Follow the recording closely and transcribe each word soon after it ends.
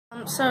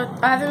So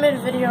I haven't made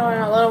a video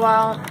in a little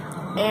while,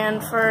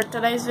 and for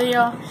today's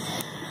video,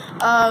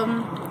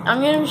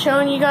 I'm going to be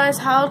showing you guys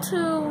how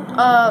to,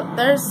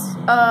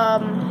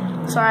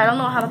 sorry, I don't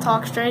know how to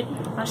talk straight,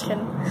 I'm just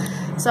kidding.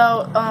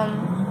 So,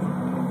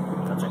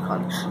 what's it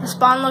called? The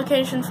spawn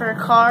location for a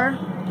car,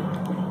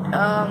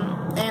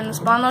 and the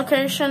spawn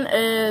location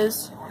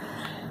is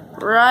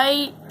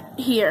right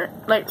here,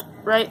 like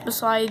right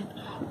beside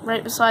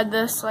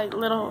this like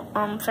little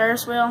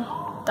Ferris wheel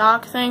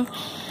dock thing.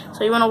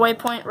 So you want a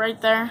waypoint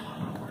right there,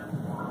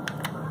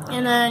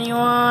 and then you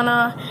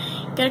wanna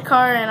get a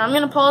car, and I'm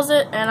gonna pause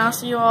it, and I'll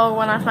see you all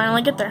when I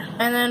finally get there.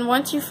 And then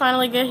once you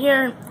finally get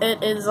here,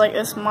 it is like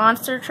this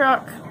monster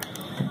truck.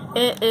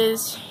 It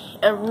is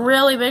a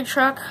really big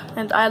truck,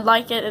 and I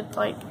like it. It's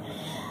like,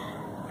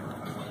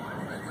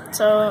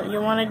 so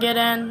you want to get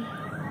in.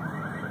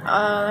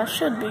 That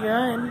should be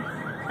good.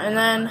 And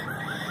then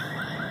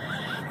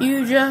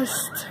you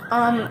just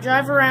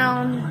drive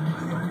around,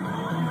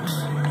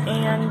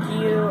 and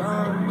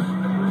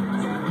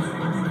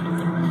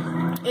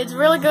it's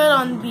really good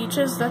on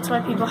beaches. That's why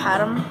people had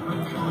them.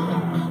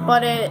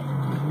 But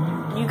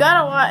you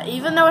gotta watch.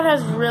 Even though it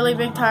has really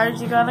big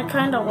tires, you gotta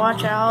kind of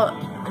watch out.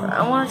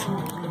 I want to.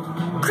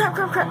 Crap.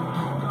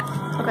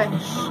 Okay,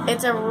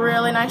 it's a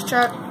really nice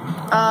truck.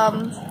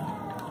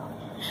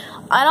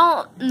 I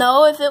don't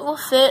know if it will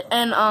fit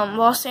in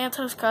Los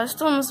Santos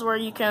Customs, where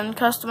you can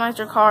customize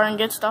your car and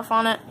get stuff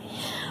on it.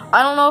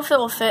 I don't know if it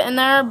will fit in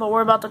there, but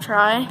we're about to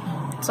try.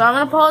 So I'm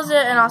gonna pause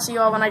it, and I'll see you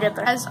all when I get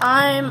there. As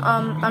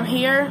I'm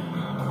here,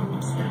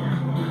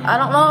 I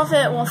don't know if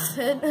it will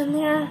fit in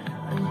there,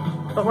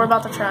 but we're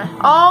about to try.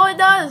 Oh, it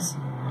does.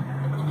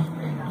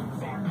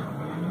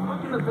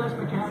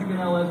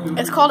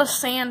 It's called a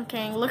Sand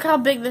King. Look how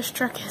big this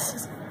truck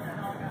is.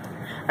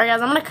 Alright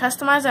guys, I'm going to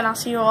customize it, and I'll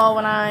see you all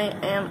when I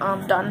am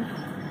done.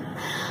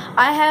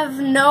 I have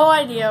no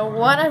idea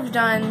what I've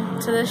done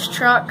to this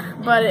truck,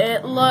 but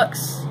it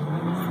looks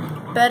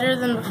better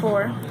than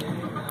before.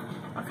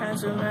 I'll kind of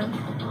zoom in.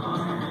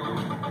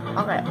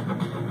 Okay.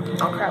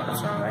 Oh crap,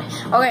 that's the wrong way.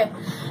 Okay,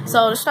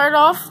 so to start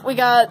off, we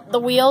got the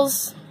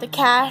wheels, the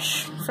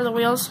cash for the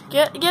wheels.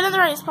 Get in the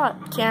right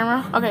spot,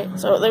 camera. Okay,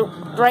 so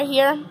right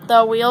here,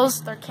 the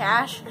wheels, they're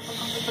cash.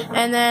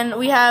 And then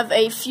we have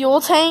a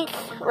fuel tank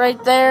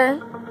right there,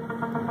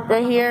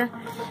 right here.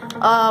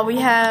 We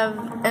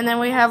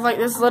have like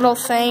this little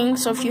thing,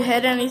 so if you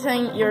hit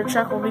anything, your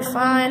truck will be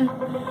fine.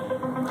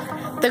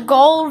 The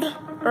gold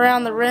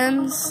around the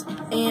rims,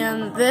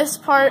 and this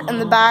part in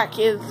the back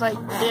is like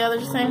the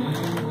other thing.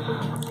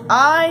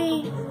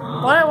 Why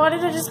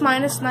did I just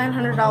minus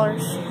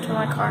 $900 to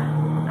my car? I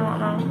don't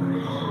know.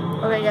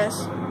 Okay, guys.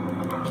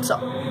 So,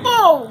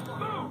 oh,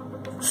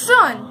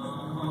 son.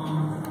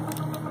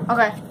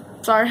 Okay,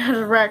 sorry, I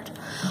just wrecked.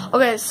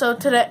 Okay, so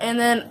today, and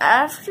then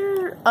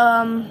after,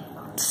 and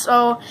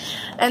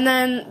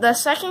then the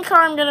second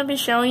car I'm gonna be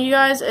showing you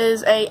guys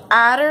is a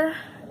Adder,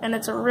 and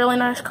it's a really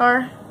nice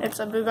car. It's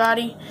a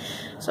Bugatti.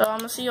 So I'm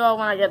gonna see you all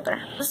when I get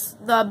there.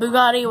 The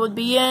Bugatti would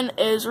be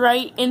is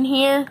right in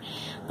here,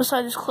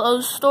 beside this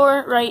clothes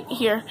store right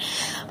here.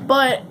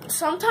 But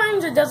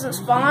sometimes it doesn't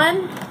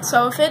spawn.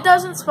 So if it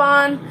doesn't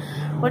spawn,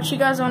 what you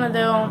guys want to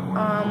do?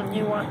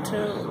 You want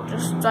to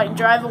just like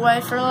drive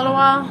away for a little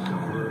while.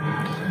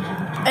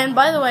 And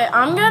by the way,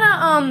 I'm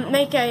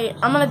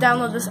gonna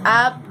download this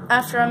app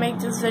after I make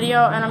this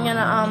video, and I'm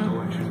gonna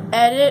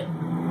edit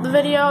the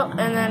video,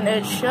 and then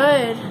it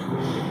should.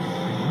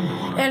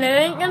 And it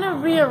ain't gonna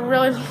be a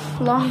really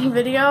long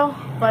video,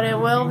 but it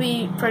will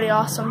be pretty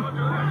awesome.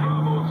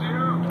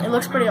 It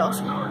looks pretty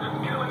awesome.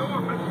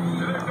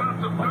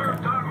 Okay.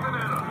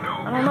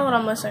 I don't know what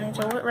I'm listening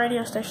to. What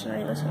radio station are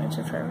you listening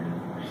to, Trevor?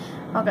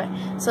 Okay,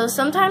 so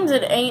sometimes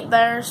it ain't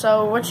there,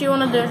 so what you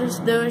want to do is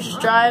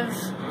just drive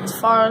as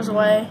far as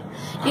away.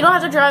 You don't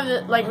have to drive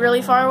it like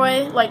really far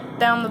away, like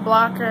down the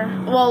block, or,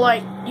 well,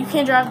 like, you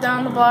can drive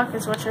down the block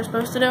is what you're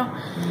supposed to do,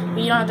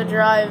 but you don't have to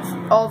drive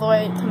all the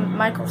way to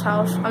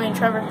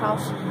Trevor's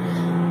house.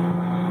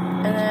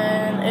 And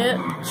then it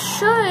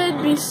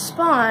should be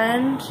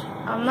spawned.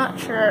 I'm not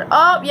sure.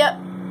 Oh, yep.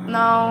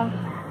 No.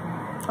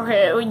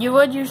 Okay, you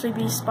would usually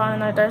be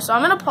spawning right there. So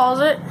I'm gonna pause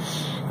it,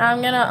 and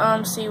I'm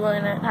gonna see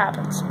when it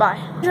happens. Bye.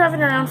 I'm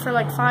driving around for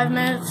like 5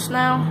 minutes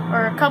now,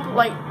 or a couple,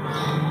 like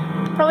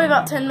probably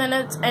about 10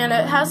 minutes, and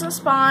it hasn't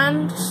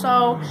spawned.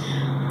 So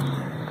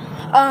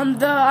I'm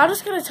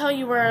just gonna tell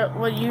you where it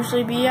would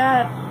usually be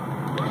at.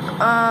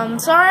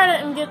 Sorry I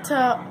didn't get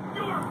to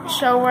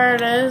show where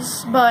it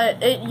is,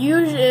 but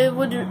it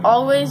would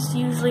always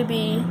usually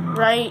be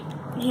right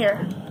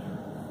here.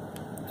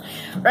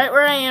 Right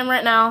where I am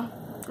right now,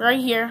 right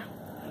here.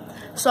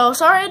 So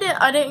sorry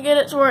I didn't get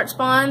it to where it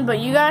spawned, but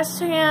you guys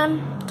can,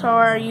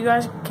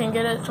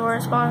 get it to where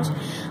it spawns.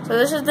 So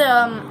this is the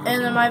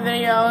end of my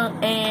video,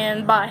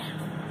 and bye.